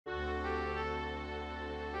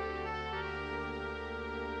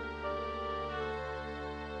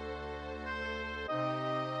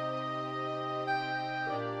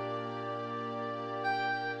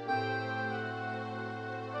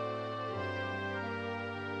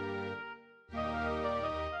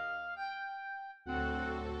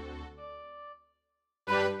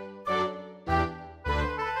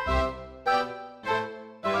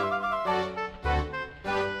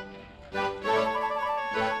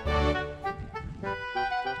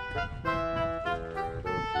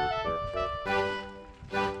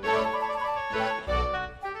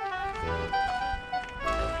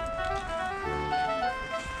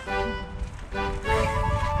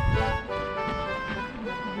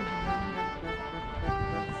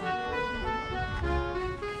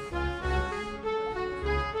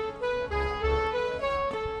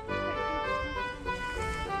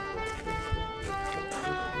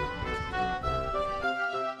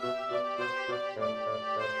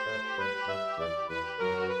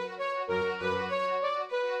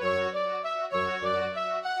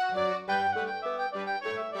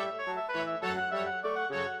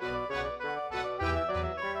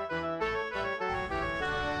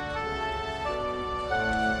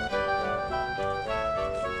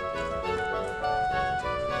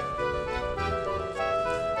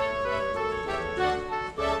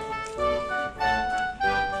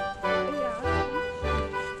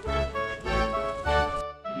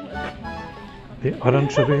The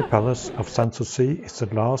Orangery Palace of Sanssouci is the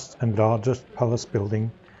last and largest palace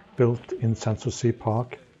building built in Sanssouci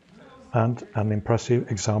Park and an impressive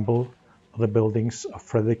example of the buildings of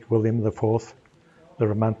Frederick William IV, the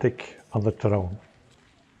Romantic, on the throne.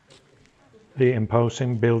 The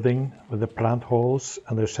imposing building with the plant halls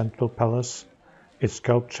and the central palace, its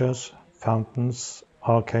sculptures, fountains,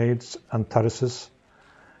 arcades and terraces,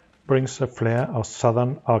 brings a flair of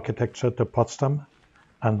southern architecture to Potsdam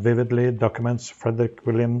and vividly documents Frederick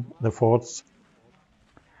William IV's.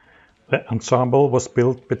 The ensemble was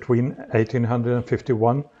built between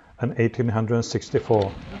 1851 and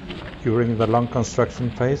 1864. During the long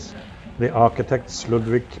construction phase, the architects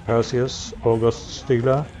Ludwig Perseus, August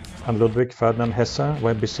Stüler, and Ludwig Ferdinand Hesse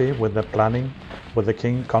were busy with the planning, with the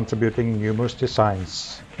king contributing numerous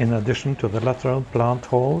designs. In addition to the lateral plant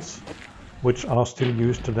halls, which are still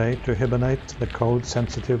used today to hibernate the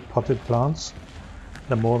cold-sensitive potted plants,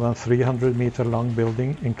 the more than 300-meter-long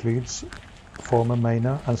building includes former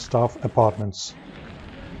manor and staff apartments.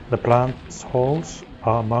 The plant halls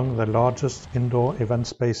are among the largest indoor event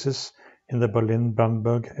spaces in the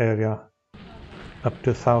Berlin-Brandenburg area, up to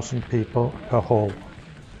 1,000 people per hall.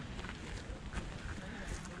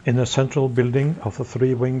 In the central building of the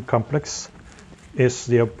three-wing complex is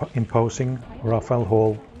the imposing Raphael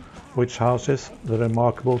Hall, which houses the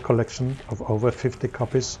remarkable collection of over 50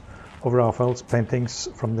 copies of Raphael's paintings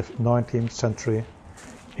from the 19th century,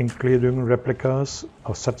 including replicas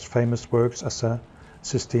of such famous works as the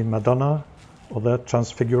Sistine Madonna or the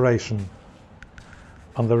Transfiguration.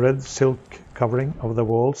 On the red silk covering of the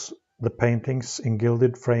walls, the paintings in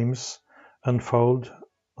gilded frames unfold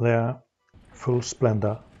their full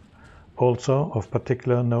splendor. Also of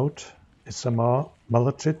particular note is a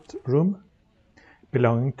malachite room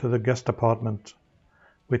belonging to the guest apartment,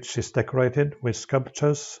 which is decorated with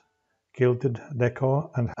sculptures, gilded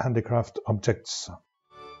decor and handicraft objects.